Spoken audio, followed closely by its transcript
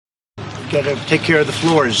got to take care of the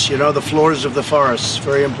floors, the floors of the forests,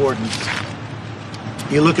 very important.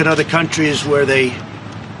 You look at other countries where they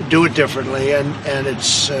do it differently, and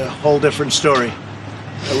it's a whole different story.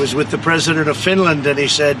 I was with the president of Finland, and he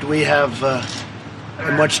said, we have a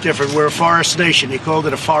much different, we're a forest nation. He called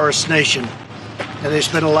it a forest nation. And they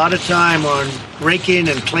spend a lot of time on raking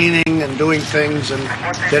and cleaning and doing things, and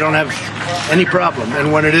they don't have any problem.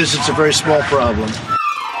 And when it is, it's a very small problem.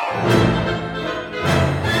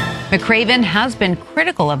 McRaven has been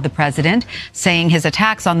critical of the president, saying his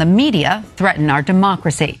attacks on the media threaten our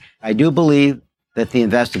democracy. I do believe that the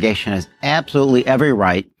investigation has absolutely every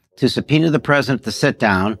right to subpoena the president to sit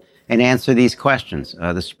down and answer these questions.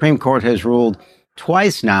 The Supreme Court has ruled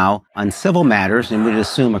twice now on civil matters, and we'd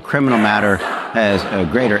assume a criminal matter has a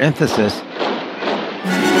greater emphasis.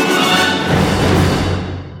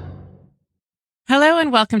 Hello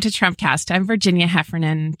and welcome to Trumpcast. I'm Virginia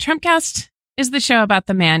Heffernan. Trumpcast is the show about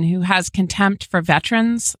the man who has contempt for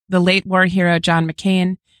veterans, the late war hero John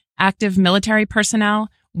McCain, active military personnel,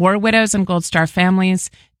 war widows and Gold Star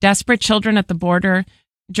families, desperate children at the border,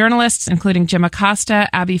 journalists including Jim Acosta,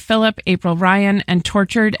 Abby Phillip, April Ryan, and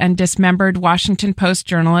tortured and dismembered Washington Post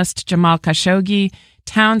journalist Jamal Khashoggi,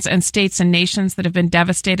 towns and states and nations that have been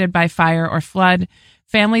devastated by fire or flood,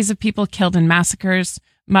 families of people killed in massacres,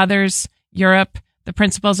 mothers, Europe, the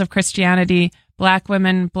principles of Christianity, Black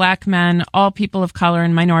women, Black men, all people of color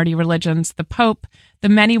and minority religions, the Pope, the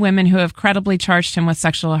many women who have credibly charged him with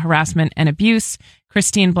sexual harassment and abuse,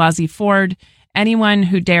 Christine Blasey Ford, anyone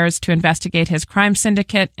who dares to investigate his crime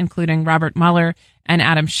syndicate, including Robert Mueller and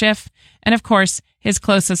Adam Schiff, and of course, his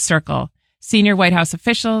closest circle, senior White House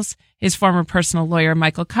officials, his former personal lawyer,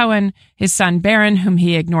 Michael Cohen, his son, Barron, whom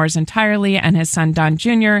he ignores entirely, and his son, Don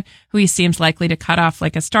Jr., who he seems likely to cut off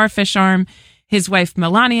like a starfish arm, his wife,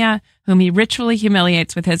 Melania, whom he ritually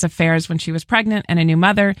humiliates with his affairs when she was pregnant and a new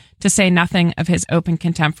mother, to say nothing of his open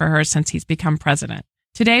contempt for her since he's become president.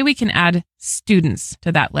 Today, we can add students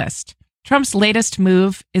to that list. Trump's latest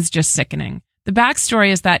move is just sickening. The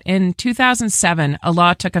backstory is that in 2007, a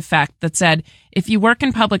law took effect that said if you work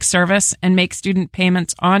in public service and make student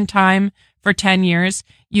payments on time for 10 years,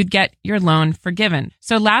 you'd get your loan forgiven.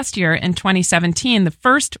 So last year, in 2017, the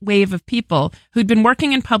first wave of people who'd been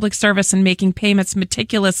working in public service and making payments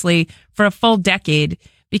meticulously for a full decade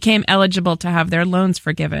became eligible to have their loans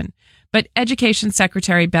forgiven. But Education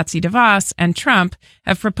Secretary Betsy DeVos and Trump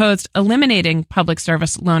have proposed eliminating public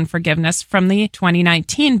service loan forgiveness from the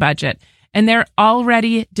 2019 budget. And they're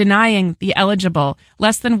already denying the eligible.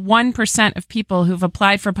 Less than 1% of people who've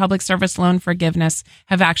applied for public service loan forgiveness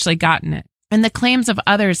have actually gotten it. And the claims of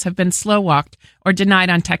others have been slow-walked or denied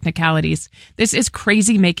on technicalities. This is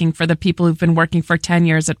crazy making for the people who've been working for 10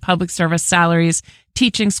 years at public service salaries,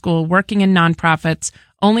 teaching school, working in nonprofits,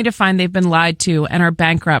 only to find they've been lied to and are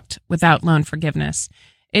bankrupt without loan forgiveness.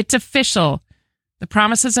 It's official. The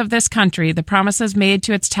promises of this country, the promises made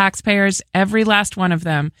to its taxpayers, every last one of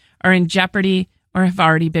them, are in jeopardy or have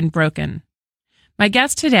already been broken. My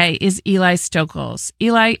guest today is Eli Stokols.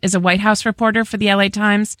 Eli is a White House reporter for the LA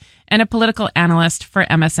Times and a political analyst for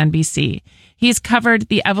MSNBC. He's covered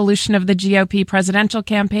the evolution of the GOP presidential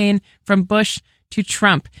campaign from Bush to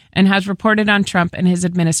Trump and has reported on Trump and his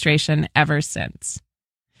administration ever since.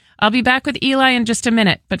 I'll be back with Eli in just a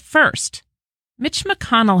minute, but first, Mitch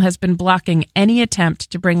McConnell has been blocking any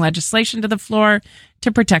attempt to bring legislation to the floor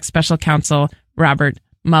to protect special counsel Robert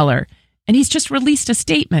Mueller, and he's just released a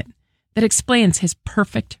statement that explains his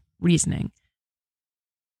perfect reasoning.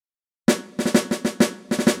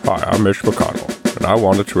 Hi, I'm Mitch McConnell, and I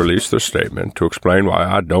wanted to release this statement to explain why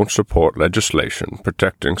I don't support legislation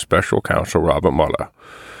protecting special counsel Robert Mueller.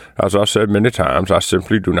 As I've said many times, I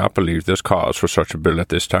simply do not believe there's cause for such a bill at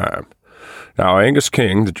this time. Now, Angus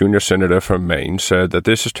King, the junior senator from Maine, said that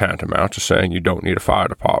this is tantamount to saying you don't need a fire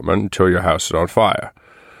department until your house is on fire.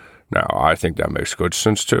 Now, I think that makes good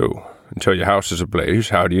sense, too. Until your house is ablaze,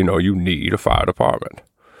 how do you know you need a fire department?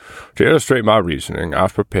 To illustrate my reasoning,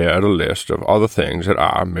 I've prepared a list of other things that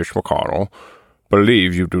I, Mitch McConnell,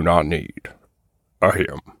 believe you do not need.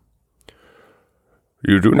 Ahem.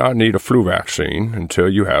 You do not need a flu vaccine until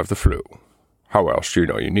you have the flu. How else do you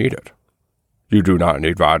know you need it? You do not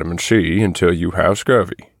need vitamin C until you have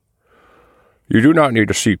scurvy. You do not need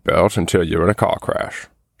a seatbelt until you're in a car crash.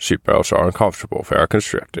 Seatbelts are uncomfortable, very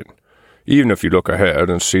constricting. Even if you look ahead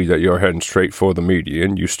and see that you're heading straight for the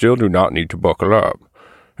median, you still do not need to buckle up.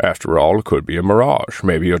 After all, it could be a mirage.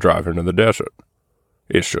 Maybe you're driving in the desert.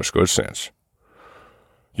 It's just good sense.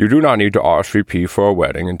 You do not need to RSVP for a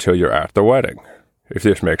wedding until you're at the wedding. If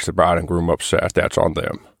this makes the bride and groom upset, that's on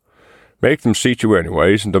them. Make them seat you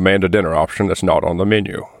anyways and demand a dinner option that's not on the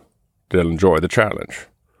menu. They'll enjoy the challenge.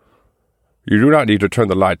 You do not need to turn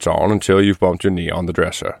the lights on until you've bumped your knee on the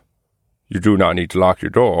dresser. You do not need to lock your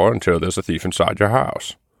door until there's a thief inside your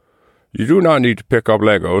house. You do not need to pick up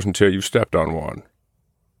Legos until you've stepped on one.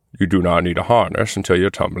 You do not need a harness until you're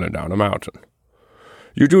tumbling down a mountain.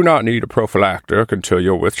 You do not need a prophylactic until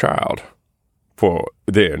you're with child, for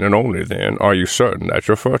then and only then are you certain that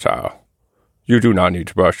you're fertile. You do not need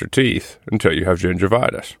to brush your teeth until you have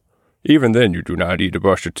gingivitis. Even then you do not need to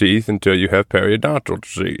brush your teeth until you have periodontal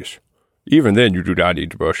disease. Even then you do not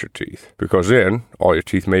need to brush your teeth, because then all your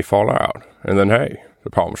teeth may fall out, and then hey,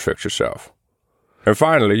 the problem's fixed yourself. And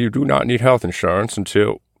finally, you do not need health insurance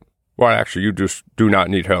until, well, actually, you just do not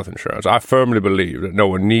need health insurance. I firmly believe that no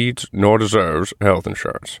one needs nor deserves health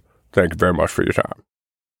insurance. Thank you very much for your time.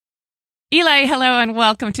 Eli, hello, and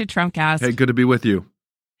welcome to Trumpcast. Hey, good to be with you.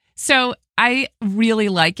 So I really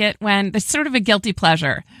like it when there's sort of a guilty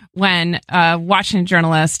pleasure when Washington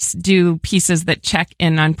journalists do pieces that check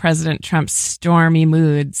in on President Trump's stormy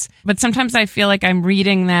moods. But sometimes I feel like I'm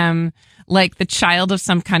reading them like the child of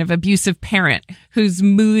some kind of abusive parent whose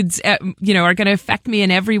moods, are going to affect me in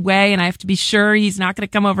every way. And I have to be sure he's not going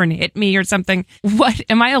to come over and hit me or something. What?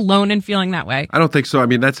 Am I alone in feeling that way? I don't think so. I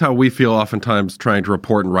mean, that's how we feel oftentimes trying to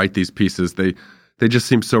report and write these pieces. They just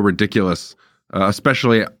seem so ridiculous,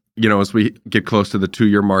 especially, as we get close to the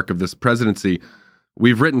 2-year mark of this presidency.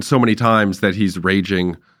 We've written so many times that he's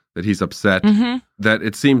raging, that he's upset, that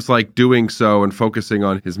it seems like doing so and focusing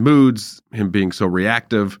on his moods, him being so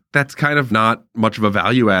reactive, that's kind of not much of a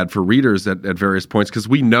value add for readers at various points, because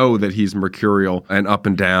we know that he's mercurial and up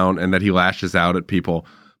and down and that he lashes out at people.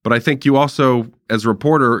 But I think you also, as a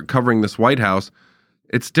reporter covering this White House,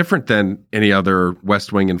 it's different than any other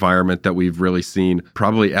West Wing environment that we've really seen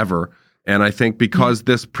probably ever. And I think because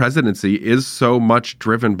this presidency is so much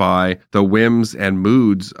driven by the whims and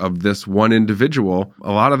moods of this one individual,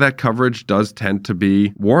 a lot of that coverage does tend to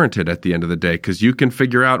be warranted at the end of the day, because you can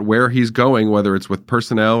figure out where he's going, whether it's with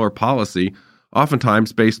personnel or policy,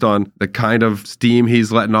 oftentimes based on the kind of steam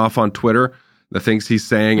he's letting off on Twitter, the things he's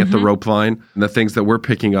saying at the rope line, and the things that we're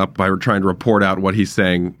picking up by trying to report out what he's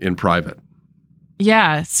saying in private.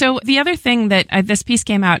 Yeah. So the other thing that this piece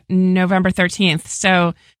came out November 13th.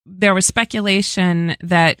 So there was speculation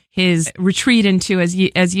that his retreat into, as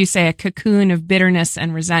you say, a cocoon of bitterness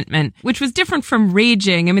and resentment, which was different from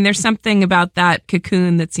raging. I mean, there's something about that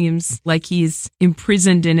cocoon that seems like he's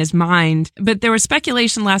imprisoned in his mind. But there was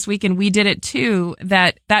speculation last week, and we did it too,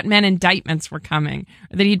 that meant indictments were coming,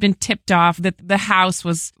 that he'd been tipped off, that the House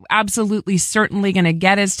was absolutely certainly going to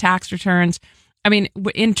get his tax returns. I mean,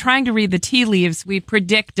 in trying to read the tea leaves, we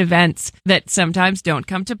predict events that sometimes don't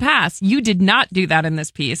come to pass. You did not do that in this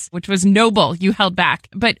piece, which was noble. You held back.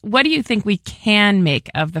 But what do you think we can make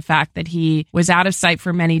of the fact that he was out of sight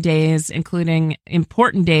for many days, including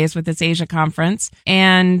important days with this Asia conference,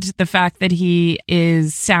 and the fact that he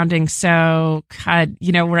is sounding so,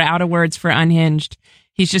 we're out of words for unhinged.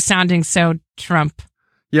 He's just sounding so Trump.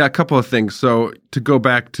 Yeah, a couple of things. So to go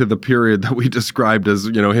back to the period that we described as,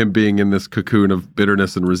 him being in this cocoon of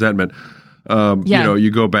bitterness and resentment,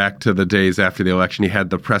 you go back to the days after the election. He had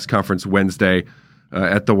the press conference Wednesday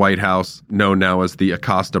at the White House, known now as the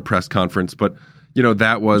Acosta press conference. But,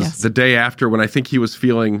 that was the day after when I think he was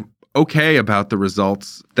feeling okay about the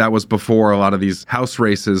results. That was before a lot of these House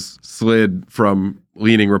races slid from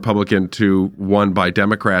leaning Republican to won by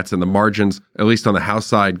Democrats, and the margins, at least on the House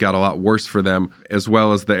side, got a lot worse for them, as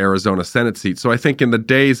well as the Arizona Senate seat. So I think in the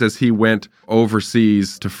days as he went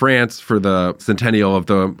overseas to France for the centennial of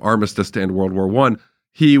the armistice to end World War I,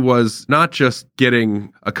 he was not just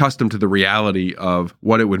getting accustomed to the reality of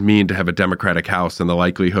what it would mean to have a Democratic House and the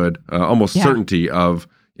likelihood, almost certainty of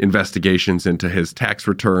investigations into his tax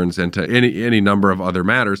returns and to any number of other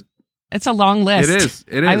matters. It's a long list. It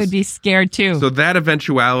is. I would be scared too. So that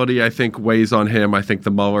eventuality, I think, weighs on him. I think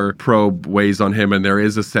the Mueller probe weighs on him. And there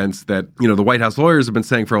is a sense that, the White House lawyers have been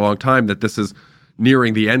saying for a long time that this is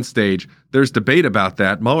nearing the end stage. There's debate about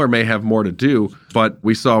that. Mueller may have more to do, but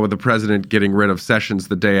we saw with the president getting rid of Sessions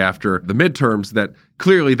the day after the midterms that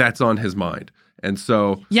clearly that's on his mind. And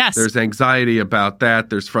so there's anxiety about that.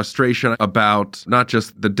 There's frustration about not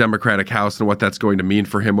just the Democratic House and what that's going to mean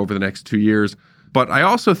for him over the next 2 years. But I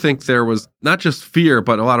also think there was not just fear,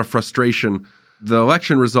 but a lot of frustration. The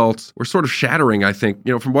election results were sort of shattering, I think.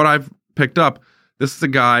 From what I've picked up, this is a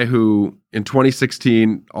guy who in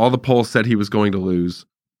 2016, all the polls said he was going to lose.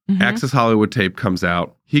 Access Hollywood tape comes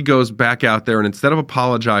out. He goes back out there, and instead of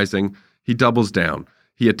apologizing, he doubles down.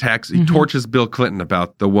 He attacks, he torches Bill Clinton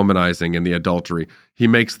about the womanizing and the adultery. He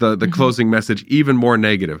makes the closing message even more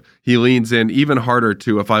negative. He leans in even harder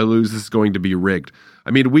to, if I lose, this is going to be rigged.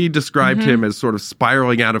 I mean, we described him as sort of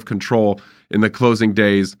spiraling out of control in the closing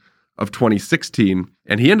days of 2016,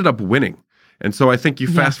 and he ended up winning. And so I think you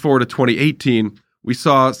fast forward to 2018, we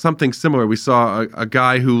saw something similar. We saw a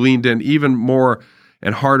guy who leaned in even more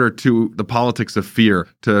and harder to the politics of fear,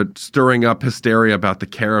 to stirring up hysteria about the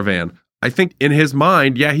caravan. I think in his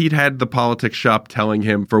mind, he'd had the politics shop telling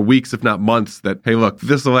him for weeks, if not months, that, hey, look,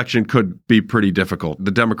 this election could be pretty difficult.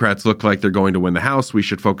 The Democrats look like they're going to win the House. We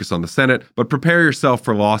should focus on the Senate, but prepare yourself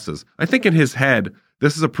for losses. I think in his head,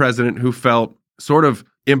 this is a president who felt sort of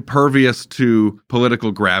impervious to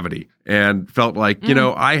political gravity and felt like,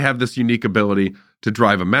 I have this unique ability to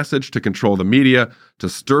drive a message, to control the media, to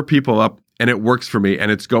stir people up, and it works for me, and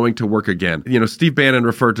it's going to work again. Steve Bannon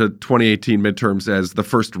referred to 2018 midterms as the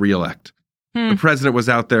first reelect. The president was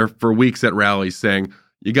out there for weeks at rallies saying,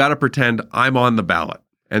 you got to pretend I'm on the ballot.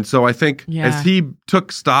 And so I think as he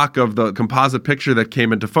took stock of the composite picture that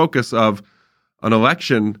came into focus of an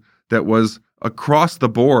election that was across the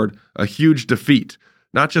board a huge defeat,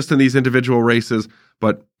 not just in these individual races,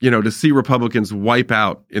 but, to see Republicans wipe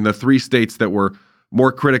out in the 3 states that were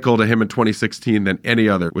more critical to him in 2016 than any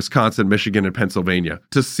other, Wisconsin, Michigan, and Pennsylvania.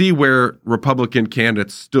 To see where Republican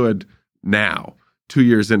candidates stood now, 2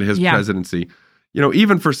 years into his presidency,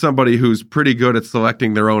 even for somebody who's pretty good at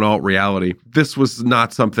selecting their own alt reality, this was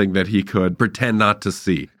not something that he could pretend not to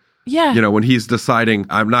see. Yeah. When he's deciding,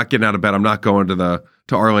 I'm not getting out of bed, I'm not going to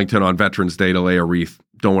Arlington on Veterans Day to lay a wreath.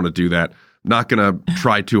 Don't want to do that. Not going to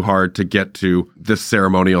try too hard to get to this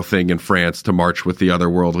ceremonial thing in France to march with the other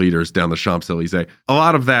world leaders down the Champs-Élysées. A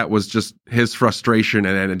lot of that was just his frustration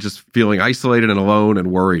and just feeling isolated and alone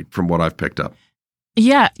and worried from what I've picked up.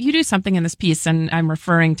 Yeah, you do something in this piece, and I'm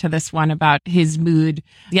referring to this one about his mood.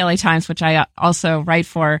 The LA Times, which I also write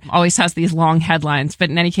for, always has these long headlines. But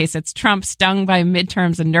in any case, it's Trump stung by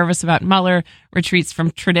midterms and nervous about Mueller, retreats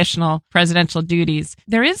from traditional presidential duties.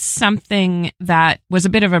 There is something that was a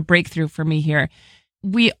bit of a breakthrough for me here.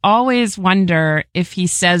 We always wonder if he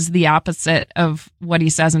says the opposite of what he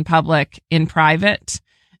says in public in private.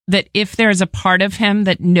 That if there's a part of him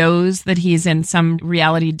that knows that he's in some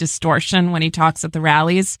reality distortion when he talks at the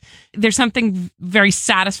rallies, there's something very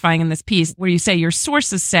satisfying in this piece where you say your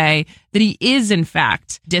sources say that he is, in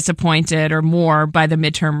fact, disappointed or more by the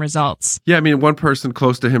midterm results. Yeah, I mean, one person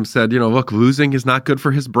close to him said, look, losing is not good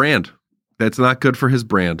for his brand. That's not good for his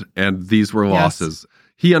brand. And these were losses.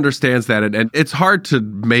 He understands that. And it's hard to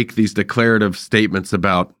make these declarative statements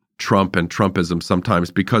about Trump and Trumpism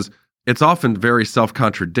sometimes because it's often very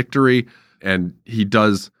self-contradictory, and he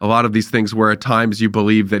does a lot of these things where at times you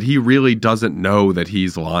believe that he really doesn't know that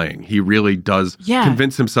he's lying. He really does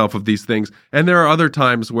convince himself of these things. And there are other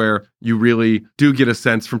times where you really do get a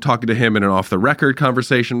sense from talking to him in an off-the-record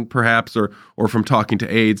conversation, perhaps, or from talking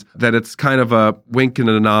to aides, that it's kind of a wink and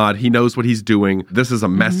a nod. He knows what he's doing. This is a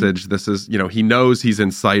message. This is, he knows he's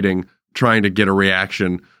inciting, trying to get a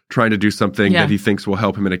reaction, trying to do something that he thinks will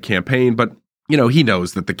help him in a campaign. But he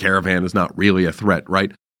knows that the caravan is not really a threat,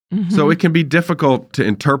 right? So it can be difficult to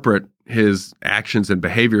interpret his actions and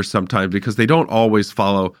behaviors sometimes because they don't always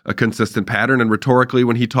follow a consistent pattern. And rhetorically,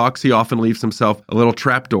 when he talks, he often leaves himself a little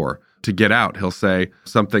trapdoor to get out. He'll say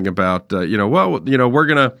something about, we're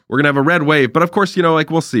gonna have a red wave, but of course,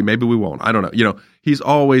 we'll see. Maybe we won't. I don't know. He's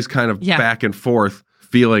always kind of back and forth,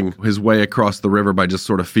 feeling his way across the river by just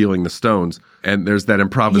sort of feeling the stones. And there's that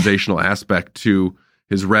improvisational aspect to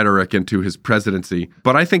his rhetoric and to his presidency.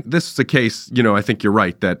 But I think this is a case, I think you're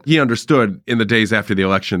right, that he understood in the days after the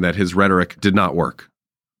election that his rhetoric did not work.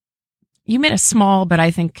 You made a small, but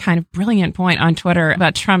I think kind of brilliant point on Twitter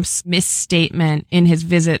about Trump's misstatement in his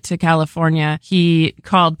visit to California. He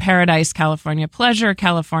called Paradise, California, Pleasure,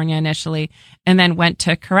 California initially, and then went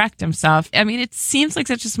to correct himself. I mean, it seems like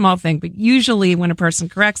such a small thing, but usually when a person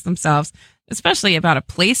corrects themselves, especially about a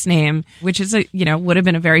place name, which is would have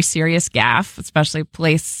been a very serious gaffe, especially a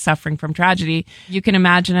place suffering from tragedy. You can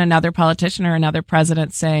imagine another politician or another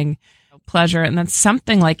president saying Pleasure and then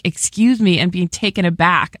something like, excuse me, and being taken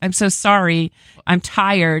aback. I'm so sorry. I'm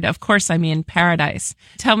tired. Of course, I mean Paradise.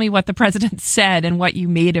 Tell me what the president said and what you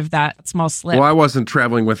made of that small slip. Well, I wasn't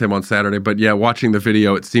traveling with him on Saturday, but watching the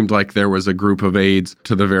video, it seemed like there was a group of aides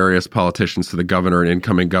to the various politicians, to the governor and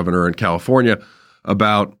incoming governor in California,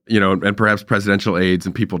 about, and perhaps presidential aides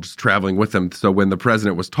and people just traveling with him. So when the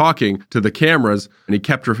president was talking to the cameras and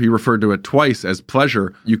he referred to it twice as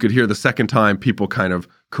pleasure, you could hear the second time people kind of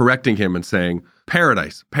correcting him and saying,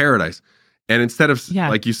 Paradise, Paradise. And instead of,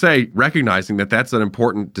 like you say, recognizing that that's an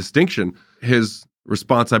important distinction, his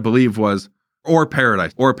response, I believe, was, or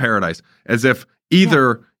Paradise, as if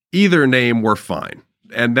either name were fine.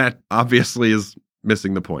 And that obviously is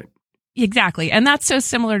missing the point. Exactly. And that's so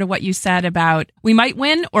similar to what you said about we might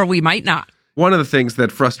win or we might not. One of the things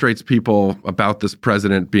that frustrates people about this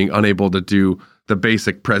president being unable to do the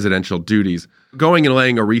basic presidential duties, going and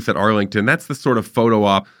laying a wreath at Arlington, that's the sort of photo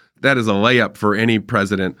op that is a layup for any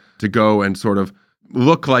president to go and sort of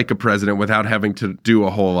look like a president without having to do a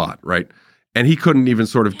whole lot, right? And he couldn't even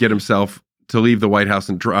sort of get himself to leave the White House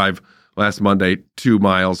and drive last Monday 2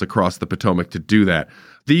 miles across the Potomac to do that.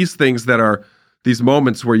 These things that are these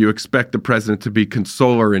moments where you expect the president to be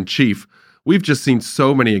consoler in chief, we've just seen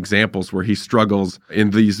so many examples where he struggles in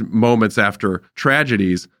these moments after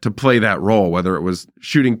tragedies to play that role, whether it was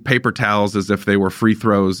shooting paper towels as if they were free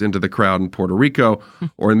throws into the crowd in Puerto Rico,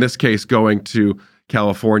 or in this case, going to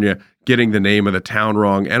California, getting the name of the town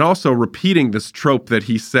wrong, and also repeating this trope that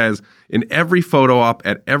he says in every photo op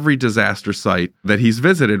at every disaster site that he's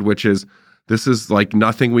visited, which is, this is like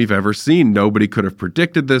nothing we've ever seen. Nobody could have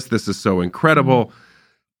predicted this. This is so incredible.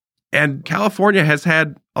 And California has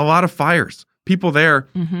had a lot of fires. People there,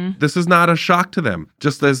 this is not a shock to them.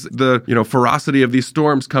 Just as the ferocity of these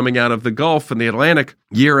storms coming out of the Gulf and the Atlantic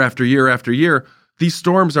year after year after year, these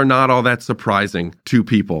storms are not all that surprising to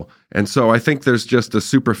people. And so I think there's just a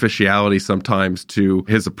superficiality sometimes to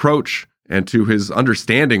his approach and to his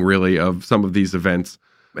understanding, really, of some of these events.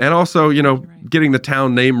 And also, getting the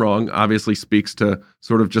town name wrong obviously speaks to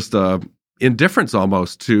sort of just a indifference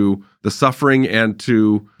almost to the suffering and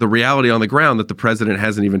to the reality on the ground that the president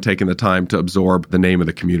hasn't even taken the time to absorb the name of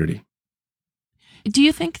the community. Do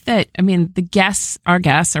you think that, our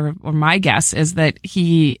guess or my guess is that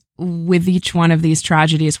he, with each one of these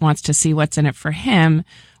tragedies, wants to see what's in it for him.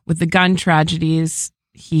 With the gun tragedies,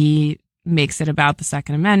 he makes it about the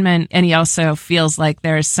Second Amendment. And he also feels like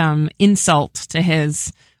there's some insult to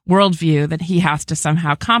his worldview that he has to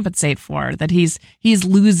somehow compensate for, that he's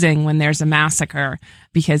losing when there's a massacre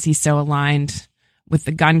because he's so aligned with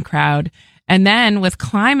the gun crowd. And then with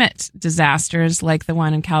climate disasters like the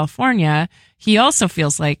one in California, he also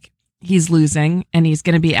feels like he's losing, and he's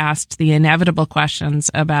going to be asked the inevitable questions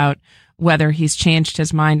about whether he's changed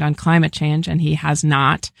his mind on climate change, and he has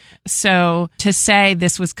not. So to say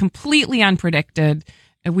this was completely unpredicted,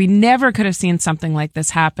 we never could have seen something like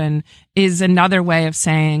this happen, is another way of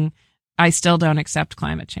saying, I still don't accept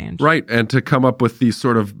climate change. Right. And to come up with these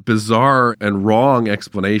sort of bizarre and wrong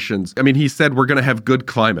explanations. He said we're going to have good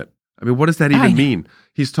climate. What does that even mean?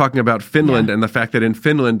 He's talking about Finland and the fact that in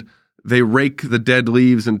Finland, they rake the dead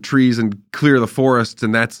leaves and trees and clear the forests.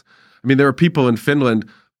 And there are people in Finland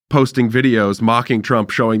posting videos mocking Trump,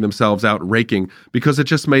 showing themselves out raking, because it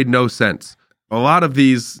just made no sense. A lot of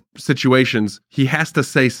these situations, he has to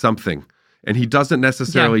say something, and he doesn't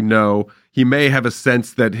necessarily know. He may have a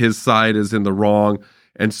sense that his side is in the wrong,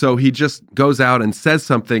 and so he just goes out and says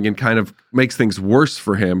something and kind of makes things worse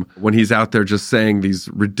for him when he's out there just saying these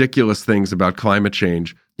ridiculous things about climate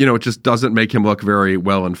change. It just doesn't make him look very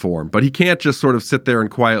well informed. But he can't just sort of sit there and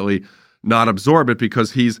quietly not absorb it,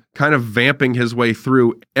 because he's kind of vamping his way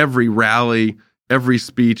through every rally, every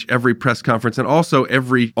speech, every press conference, and also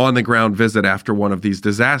every on-the-ground visit after one of these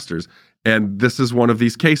disasters. And this is one of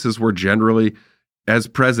these cases where generally, as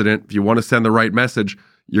president, if you want to send the right message,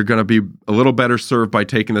 you're going to be a little better served by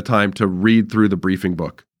taking the time to read through the briefing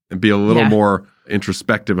book and be a little more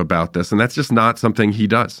introspective about this. And that's just not something he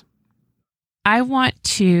does. I want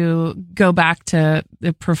to go back to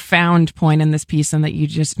the profound point in this piece, and that you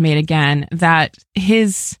just made again, that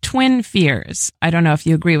his twin fears, I don't know if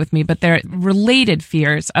you agree with me, but they're related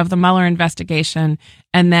fears of the Mueller investigation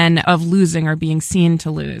and then of losing or being seen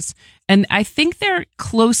to lose. And I think they're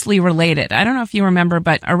closely related. I don't know if you remember,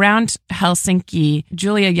 but around Helsinki,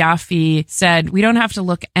 Julia Yaffe said, we don't have to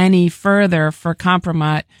look any further for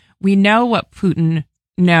compromise. We know what Putin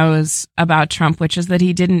knows about Trump, which is that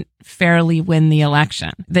he didn't fairly win the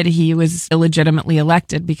election, that he was illegitimately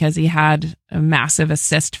elected because he had a massive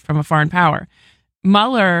assist from a foreign power.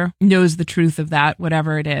 Mueller knows the truth of that,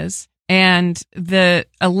 whatever it is. And the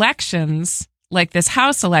elections, like this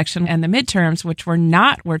House election and the midterms, which were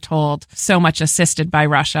not, we're told, so much assisted by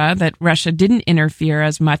Russia, that Russia didn't interfere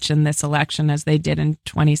as much in this election as they did in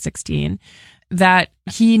 2016. That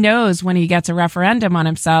he knows when he gets a referendum on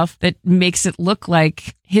himself that makes it look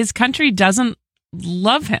like his country doesn't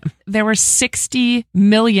love him. There were 60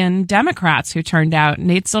 million Democrats who turned out.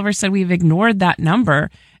 Nate Silver said we've ignored that number.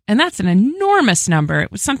 And that's an enormous number.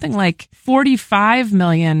 It was something like 45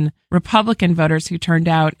 million Republican voters who turned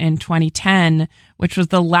out in 2010, which was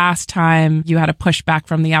the last time you had a pushback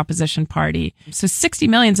from the opposition party. So 60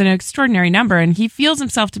 million is an extraordinary number, and he feels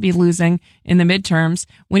himself to be losing in the midterms.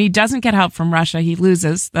 When he doesn't get help from Russia, he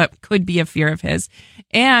loses. That could be a fear of his.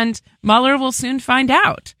 And Mueller will soon find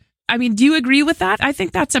out. Do you agree with that? I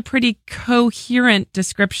think that's a pretty coherent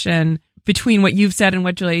description between what you've said and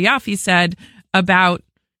what Julia Yaffe said about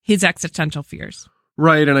his existential fears.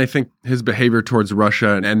 Right. And I think his behavior towards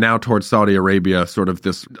Russia and now towards Saudi Arabia, sort of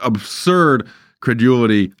this absurd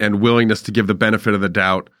credulity and willingness to give the benefit of the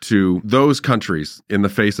doubt to those countries in the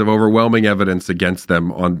face of overwhelming evidence against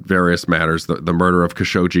them on various matters, the murder of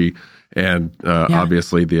Khashoggi and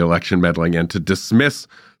obviously the election meddling, and to dismiss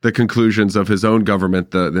the conclusions of his own government,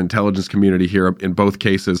 the intelligence community here in both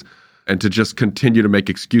cases, and to just continue to make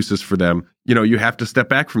excuses for them. You know, you have to step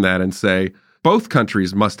back from that and say, both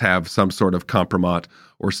countries must have some sort of compromise,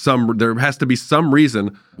 or there has to be some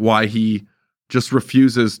reason why he just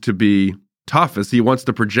refuses to be tough as he wants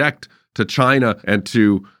to project to China and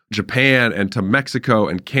to Japan and to Mexico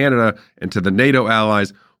and Canada and to the NATO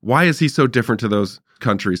allies. Why is he so different to those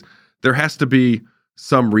countries? There has to be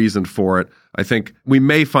some reason for it. I think we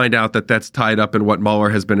may find out that that's tied up in what Mueller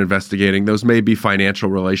has been investigating. Those may be financial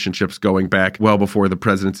relationships going back well before the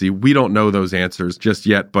presidency. We don't know those answers just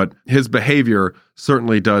yet, but his behavior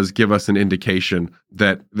certainly does give us an indication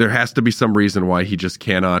that there has to be some reason why he just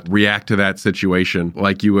cannot react to that situation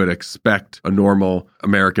like you would expect a normal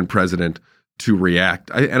American president to react.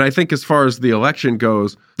 And I think as far as the election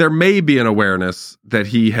goes, there may be an awareness that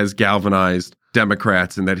he has galvanized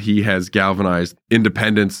Democrats and that he has galvanized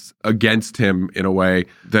independents against him in a way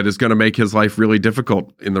that is going to make his life really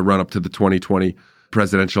difficult in the run-up to the 2020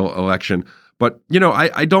 presidential election. But, you know,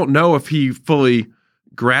 I don't know if he fully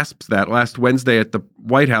grasps that. Last Wednesday at the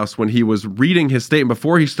White House, when he was reading his statement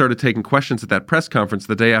before he started taking questions at that press conference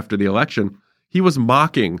the day after the election, he was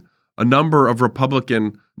mocking a number of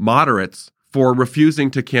Republican moderates for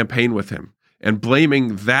refusing to campaign with him and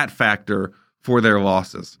blaming that factor for their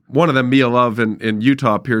losses. One of them, Mia Love in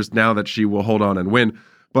Utah, appears now that she will hold on and win.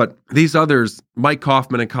 But these others, Mike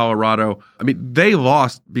Kaufman in Colorado, I mean, they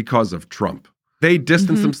lost because of Trump. They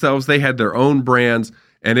distanced themselves. They had their own brands,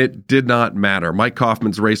 and it did not matter. Mike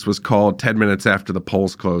Kaufman's race was called 10 minutes after the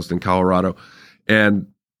polls closed in Colorado. And,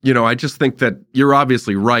 you know, I just think that you're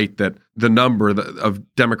obviously right that the number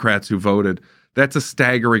of Democrats who voted, that's a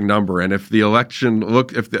staggering number. And if the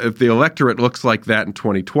if the electorate looks like that in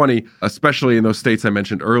 2020, especially in those states I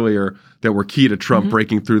mentioned earlier that were key to Trump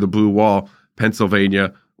breaking through the blue wall,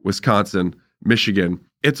 Pennsylvania, Wisconsin, Michigan,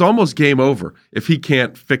 it's almost game over if he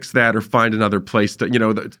can't fix that or find another place to, you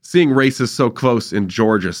know, seeing races so close in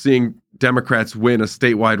Georgia, seeing Democrats win a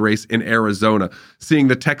statewide race in Arizona, seeing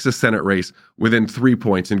the Texas Senate race within 3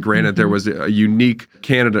 points. And granted, there was a unique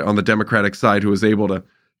candidate on the Democratic side who was able to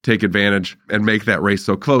take advantage and make that race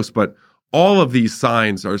so close. But all of these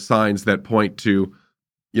signs are signs that point to,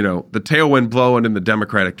 you know, the tailwind blowing in the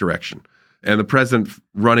Democratic direction and the president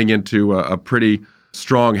running into a pretty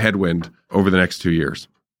strong headwind over the next 2 years.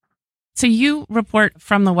 So you report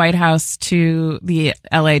from the White House to the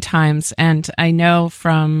LA Times, and I know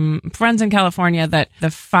from friends in California that the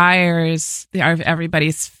fires are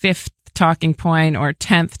everybody's fifth talking point or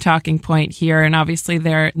 10th talking point here. And obviously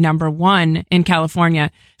they're number one in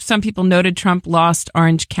California. Some people noted Trump lost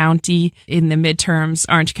Orange County in the midterms,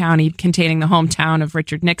 Orange County containing the hometown of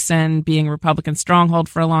Richard Nixon, being a Republican stronghold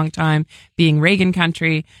for a long time, being Reagan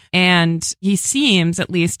country. And he seems, at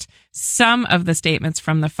least some of the statements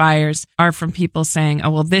from the fires are from people saying, oh,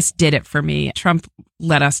 well, this did it for me. Trump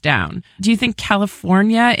let us down. Do you think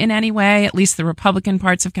California in any way, at least the Republican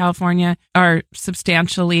parts of California, are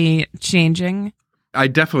substantially changing? I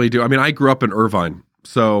definitely do. I mean, I grew up in Irvine.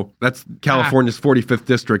 So that's California's 45th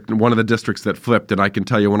district and one of the districts that flipped. And I can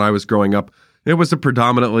tell you when I was growing up, it was a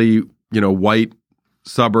predominantly, you know, white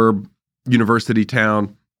suburb university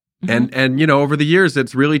town. And you know, over the years,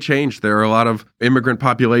 it's really changed. There are a lot of immigrant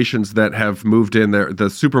populations that have moved in there. The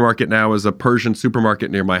supermarket now is a Persian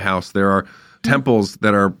supermarket near my house. There are temples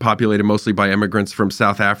that are populated mostly by immigrants from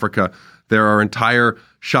South Africa. There are entire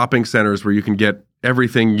shopping centers where you can get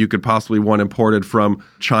everything you could possibly want imported from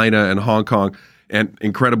China and Hong Kong, and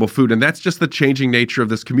incredible food. And that's just the changing nature of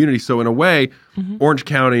this community. So in a way, Orange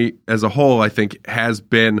County as a whole, I think, has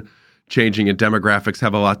been changing, and demographics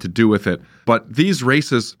have a lot to do with it. But these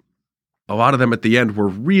races, a lot of them at the end were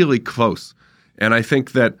really close. And I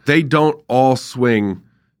think that they don't all swing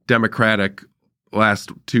Democratic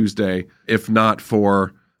last Tuesday, if not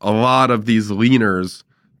for a lot of these leaners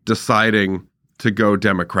deciding to go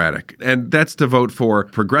Democratic. And that's to vote for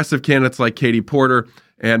progressive candidates like Katie Porter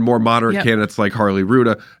and more moderate candidates like Harley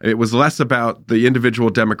Ruda. It was less about the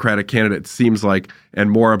individual Democratic candidate, it seems like,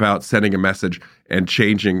 and more about sending a message and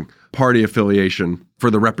changing party affiliation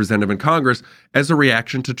for the representative in Congress as a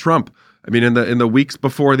reaction to Trump. I mean, in the weeks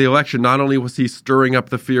before the election, not only was he stirring up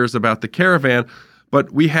the fears about the caravan,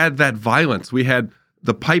 but we had that violence. We had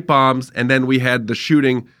the pipe bombs, and then we had the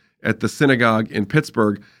shooting at the synagogue in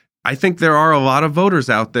Pittsburgh. I think there are a lot of voters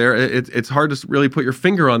out there. It's hard to really put your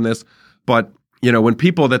finger on this, but when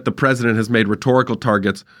people that the president has made rhetorical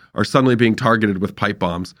targets are suddenly being targeted with pipe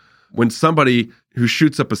bombs, when somebody who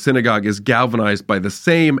shoots up a synagogue is galvanized by the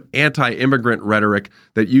same anti-immigrant rhetoric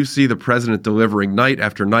that you see the president delivering night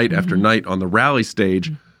after night after night on the rally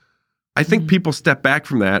stage, I think people step back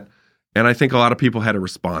from that, and I think a lot of people had a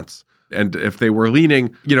response. And if they were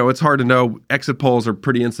leaning, it's hard to know. Exit polls are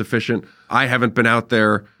pretty insufficient. I haven't been out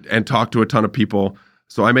there and talked to a ton of people,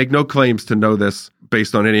 so I make no claims to know this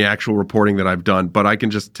based on any actual reporting that I've done. But I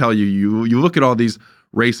can just tell you, you look at all these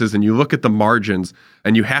races and you look at the margins,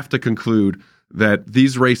 and you have to conclude that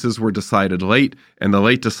these races were decided late, and the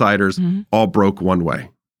late deciders all broke one way.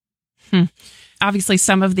 Obviously,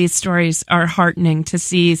 some of these stories are heartening to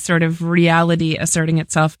see sort of reality asserting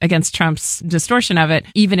itself against Trump's distortion of it,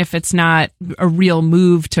 even if it's not a real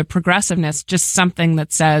move to progressiveness, just something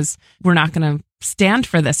that says we're not going to stand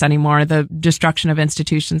for this anymore, the destruction of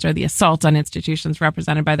institutions or the assault on institutions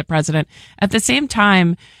represented by the president. At the same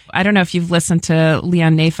time, I don't know if you've listened to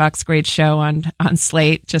Leon Neyfak's great show on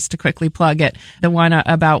Slate, just to quickly plug it, the one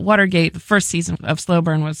about Watergate. The first season of Slow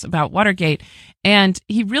Burn was about Watergate. And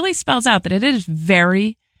he really spells out that it is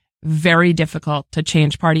very, very difficult to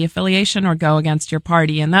change party affiliation or go against your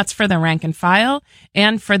party. And that's for the rank and file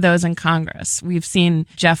and for those in Congress. We've seen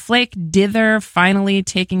Jeff Flake dither finally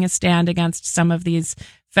taking a stand against some of these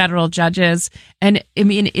federal judges. And I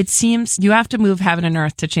mean, it seems you have to move heaven and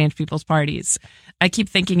earth to change people's parties. I keep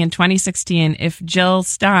thinking in 2016, if Jill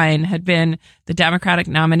Stein had been the Democratic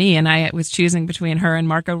nominee and I was choosing between her and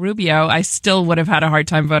Marco Rubio, I still would have had a hard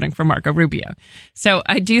time voting for Marco Rubio. So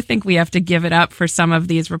I do think we have to give it up for some of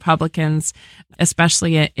these Republicans,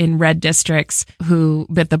 especially in red districts, who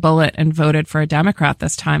bit the bullet and voted for a Democrat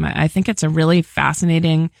this time. I think it's a really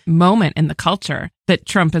fascinating moment in the culture that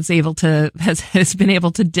Trump has been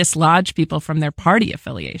able to dislodge people from their party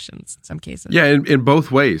affiliations in some cases. Yeah, in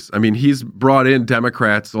both ways. I mean, he's brought in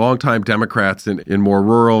Democrats, longtime Democrats in more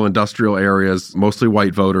rural industrial areas, mostly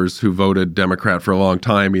white voters who voted Democrat for a long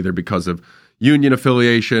time, either because of union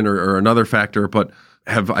affiliation or another factor, but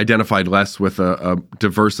have identified less with a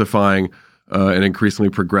diversifying and increasingly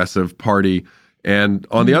progressive party. And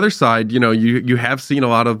on the other side, you have seen a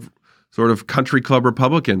lot of sort of country club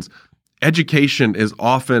Republicans. Education is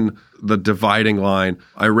often the dividing line.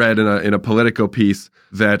 I read in a Politico piece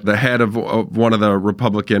that the head of one of the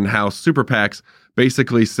Republican House super PACs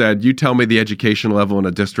basically said, you tell me the education level in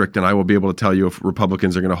a district and I will be able to tell you if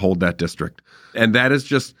Republicans are going to hold that district. And that is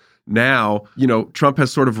just now, Trump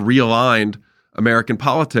has sort of realigned American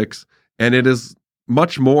politics, and it is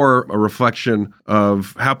much more a reflection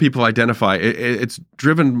of how people identify. It's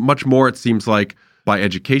driven much more, it seems like, by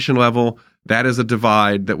education level. That is a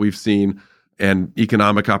divide that we've seen, and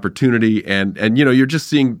economic opportunity. And you're just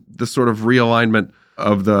seeing the sort of realignment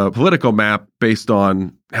of the political map based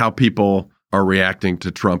on how people are reacting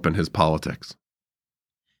to Trump and his politics.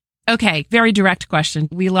 Okay, very direct question.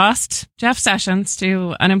 We lost Jeff Sessions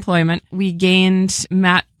to unemployment. We gained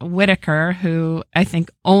Matt Whitaker, who I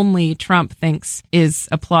think only Trump thinks is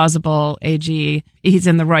a plausible AG. He's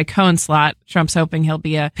in the Roy Cohn slot. Trump's hoping he'll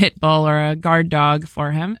be a pit bull or a guard dog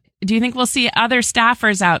for him. Do you think we'll see other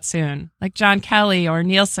staffers out soon, like John Kelly or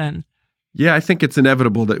Nielsen? Yeah, I think it's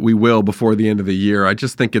inevitable that we will before the end of the year. I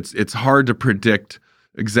just think it's hard to predict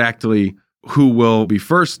exactly who will be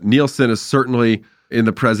first. Nielsen is certainly in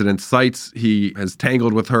the president's sights. He has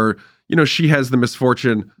tangled with her. She has the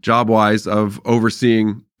misfortune, job-wise, of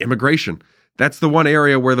overseeing immigration. That's the one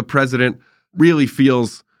area where the president really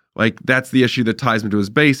feels like that's the issue that ties him to his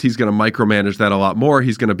base. He's going to micromanage that a lot more.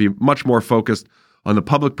 He's going to be much more focused on the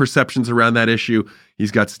public perceptions around that issue.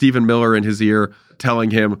 He's got Stephen Miller in his ear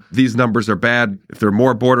telling him these numbers are bad. If there are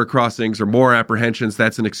more border crossings or more apprehensions,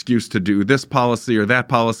 that's an excuse to do this policy or that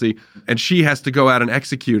policy. And she has to go out and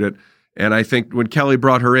execute it. And I think when Kelly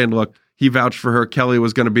brought her in, look, he vouched for her. Kelly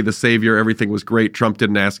was going to be the savior. Everything was great. Trump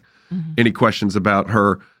didn't ask any questions about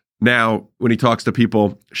her. Now, when he talks to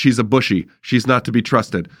people, she's a Bushy. She's not to be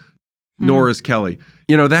trusted, nor is Kelly.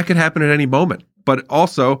 That could happen at any moment. But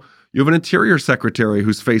also, you have an Interior Secretary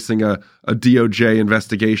who's facing a DOJ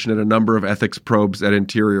investigation and a number of ethics probes at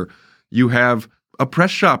Interior. You have a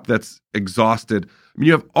press shop that's exhausted. I mean,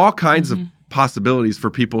 you have all kinds of possibilities for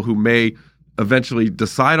people who may eventually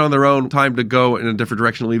decide on their own time to go in a different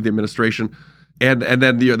direction, leave the administration. And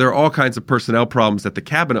then there are all kinds of personnel problems at the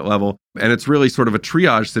cabinet level. And it's really sort of a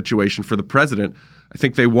triage situation for the president. I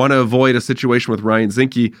think they want to avoid a situation with Ryan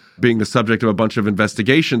Zinke being the subject of a bunch of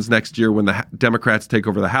investigations next year when the Democrats take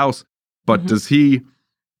over the House. But does he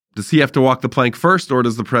Does he have to walk the plank first, or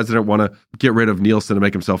does the president want to get rid of Nielsen to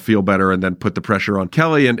make himself feel better and then put the pressure on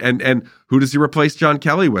Kelly? And who does he replace John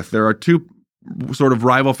Kelly with? There are two sort of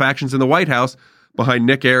rival factions in the White House behind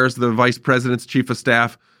Nick Ayers, the vice president's chief of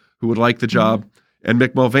staff, who would like the job, and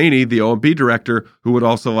Mick Mulvaney, the OMB director, who would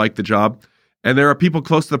also like the job. And there are people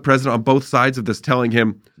close to the president on both sides of this telling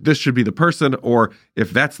him this should be the person, or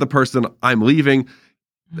if that's the person, I'm leaving.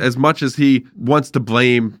 As much as he wants to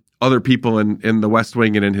blame other people in the West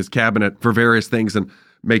Wing and in his cabinet for various things and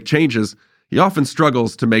make changes, he often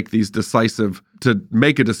struggles to make to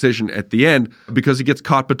make a decision at the end because he gets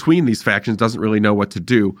caught between these factions, doesn't really know what to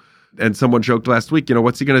do. And someone joked last week,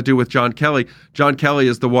 what's he going to do with John Kelly? John Kelly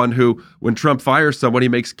is the one who, when Trump fires someone, he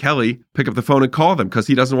makes Kelly pick up the phone and call them because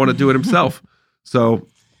he doesn't want to do it himself. So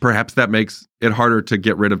perhaps that makes it harder to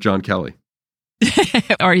get rid of John Kelly.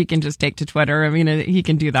 Or he can just take to Twitter. I mean, he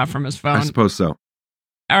can do that from his phone. I suppose so.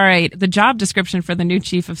 All right. The job description for the new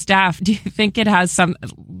chief of staff, do you think it has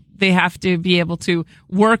they have to be able to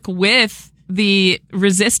work with the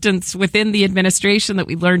resistance within the administration that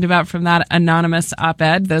we learned about from that anonymous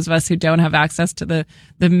op-ed? Those of us who don't have access to the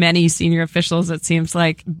many senior officials, it seems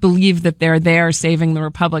like, believe that they're there saving the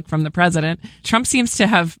republic from the president. Trump seems to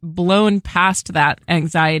have blown past that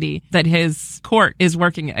anxiety that his court is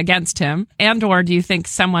working against him. And or do you think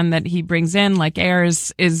someone that he brings in, like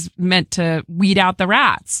Ayers, is meant to weed out the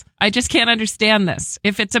rats? I just can't understand this.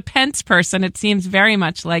 If it's a Pence person, it seems very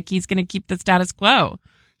much like he's going to keep the status quo.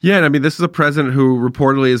 Yeah, and I mean, this is a president who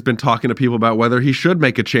reportedly has been talking to people about whether he should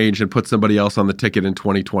make a change and put somebody else on the ticket in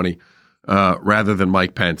 2020 rather than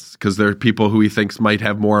Mike Pence, because there are people who he thinks might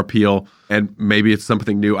have more appeal, and maybe it's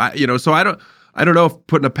something new. So I don't know if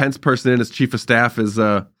putting a Pence person in as chief of staff is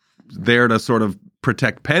there to sort of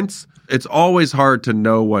protect Pence. It's always hard to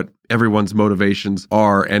know what everyone's motivations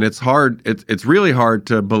are, and it's really hard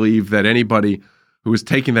to believe that anybody who is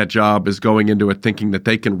taking that job is going into it thinking that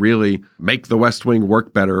they can really make the West Wing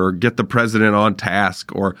work better or get the president on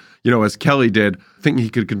task or, as Kelly did, thinking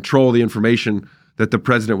he could control the information that the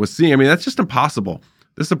president was seeing. I mean, that's just impossible.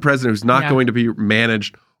 This is a president who's not going to be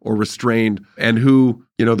managed or restrained and who,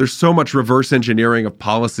 there's so much reverse engineering of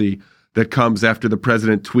policy that comes after the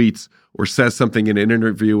president tweets or says something in an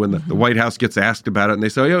interview and the White House gets asked about it and they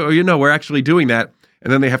say, we're actually doing that.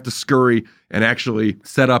 And then they have to scurry and actually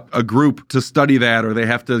set up a group to study that, or they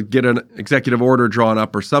have to get an executive order drawn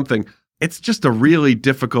up or something. It's just a really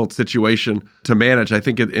difficult situation to manage. I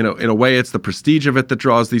think in a way, it's the prestige of it that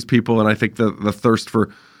draws these people, and I think the thirst for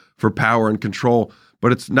power and control.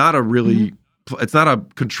 But it's not it's not a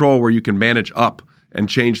control where you can manage up and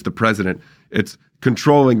change the president. It's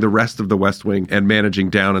controlling the rest of the West Wing and managing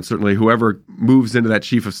down. And certainly whoever moves into that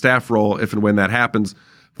chief of staff role, if and when that happens,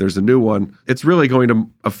 there's a new one, it's really going to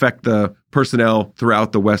affect the personnel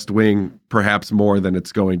throughout the West Wing perhaps more than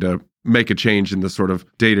it's going to make a change in the sort of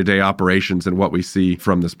day-to-day operations and what we see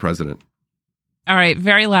from this president. All right,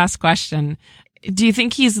 very last question. Do you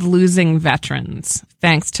think he's losing veterans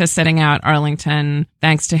thanks to sitting out Arlington,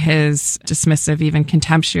 thanks to his dismissive, even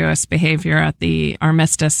contemptuous behavior at the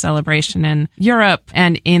armistice celebration in Europe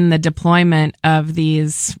and in the deployment of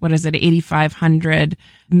these, 8,500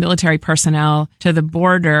 military personnel to the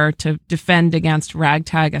border to defend against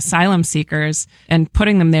ragtag asylum seekers and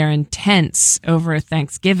putting them there in tents over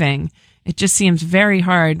Thanksgiving? It just seems very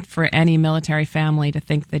hard for any military family to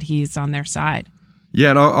think that he's on their side.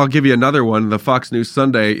 Yeah, and I'll give you another one. The Fox News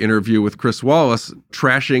Sunday interview with Chris Wallace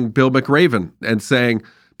trashing Bill McRaven and saying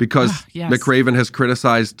because McRaven has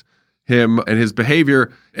criticized him and his behavior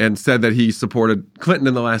and said that he supported Clinton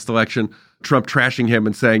in the last election, Trump trashing him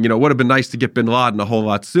and saying, it would have been nice to get bin Laden a whole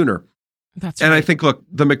lot sooner. That's and right. I think, look,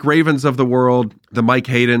 the McRavens of the world, the Mike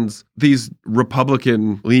Haydens, these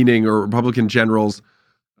Republican-leaning or Republican generals,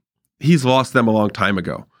 he's lost them a long time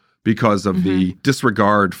ago because of the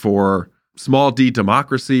disregard for small d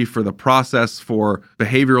democracy, for the process, for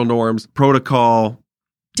behavioral norms, protocol.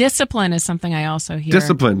 Discipline is something I also hear.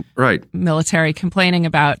 Discipline, right. Military complaining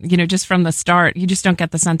about, just from the start. You just don't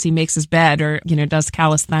get the sense he makes his bed or, does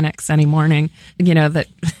calisthenics any morning, that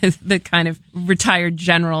the kind of retired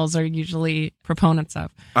generals are usually proponents of.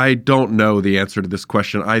 I don't know the answer to this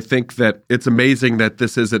question. I think that it's amazing that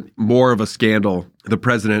this isn't more of a scandal. The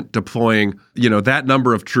president deploying, that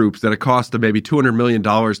number of troops at a cost of maybe $200 million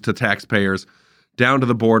to taxpayers down to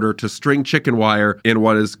the border to string chicken wire in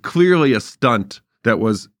what is clearly a stunt that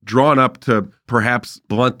was drawn up to perhaps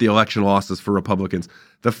blunt the election losses for Republicans.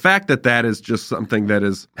 The fact that that is just something that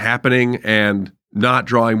is happening and not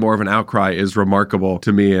drawing more of an outcry is remarkable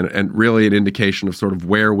to me and really an indication of sort of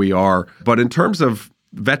where we are. But in terms of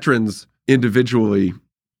veterans individually,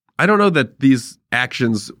 I don't know that these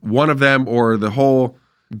actions, one of them or the whole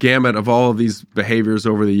gamut of all of these behaviors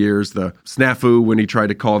over the years, the snafu when he tried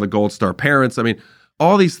to call the Gold Star parents. I mean,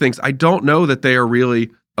 all these things, I don't know that they are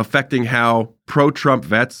really affecting how pro-Trump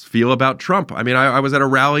vets feel about Trump. I mean, I was at a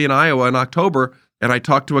rally in Iowa in October, and I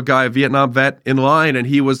talked to a guy, a Vietnam vet, in line, and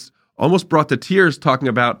he was almost brought to tears talking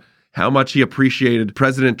about how much he appreciated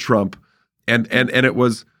President Trump. And it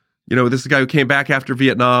was, this is a guy who came back after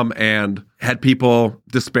Vietnam and had people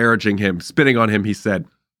disparaging him, spitting on him, he said.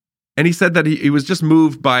 And he said that he was just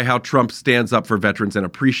moved by how Trump stands up for veterans and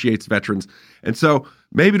appreciates veterans. And so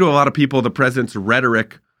maybe to a lot of people, the president's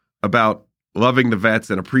rhetoric about loving the vets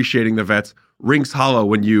and appreciating the vets rings hollow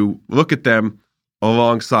when you look at them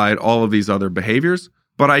alongside all of these other behaviors.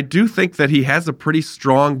 But I do think that he has a pretty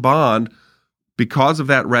strong bond because of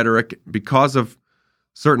that rhetoric, because of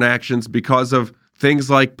certain actions, because of things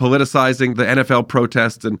like politicizing the NFL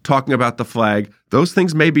protests and talking about the flag. Those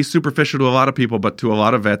things may be superficial to a lot of people, but to a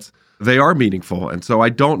lot of vets, they are meaningful. And so I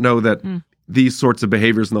don't know that these sorts of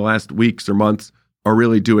behaviors in the last weeks or months are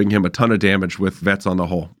really doing him a ton of damage with vets on the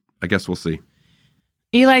whole. I guess we'll see.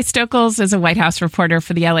 Eli Stokols is a White House reporter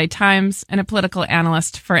for the LA Times and a political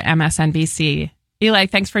analyst for MSNBC. Eli,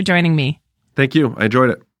 thanks for joining me. Thank you. I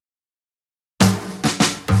enjoyed it.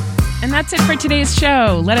 And that's it for today's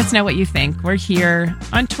show. Let us know what you think. We're here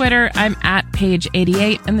on Twitter. I'm at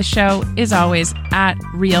Page88, and the show is always at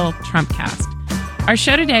Real Trumpcast. Our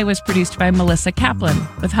show today was produced by Melissa Kaplan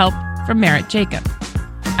with help from Merritt Jacob.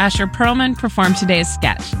 Asher Perlman performed today's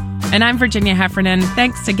sketch. And I'm Virginia Heffernan.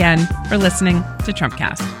 Thanks again for listening to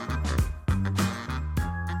Trumpcast.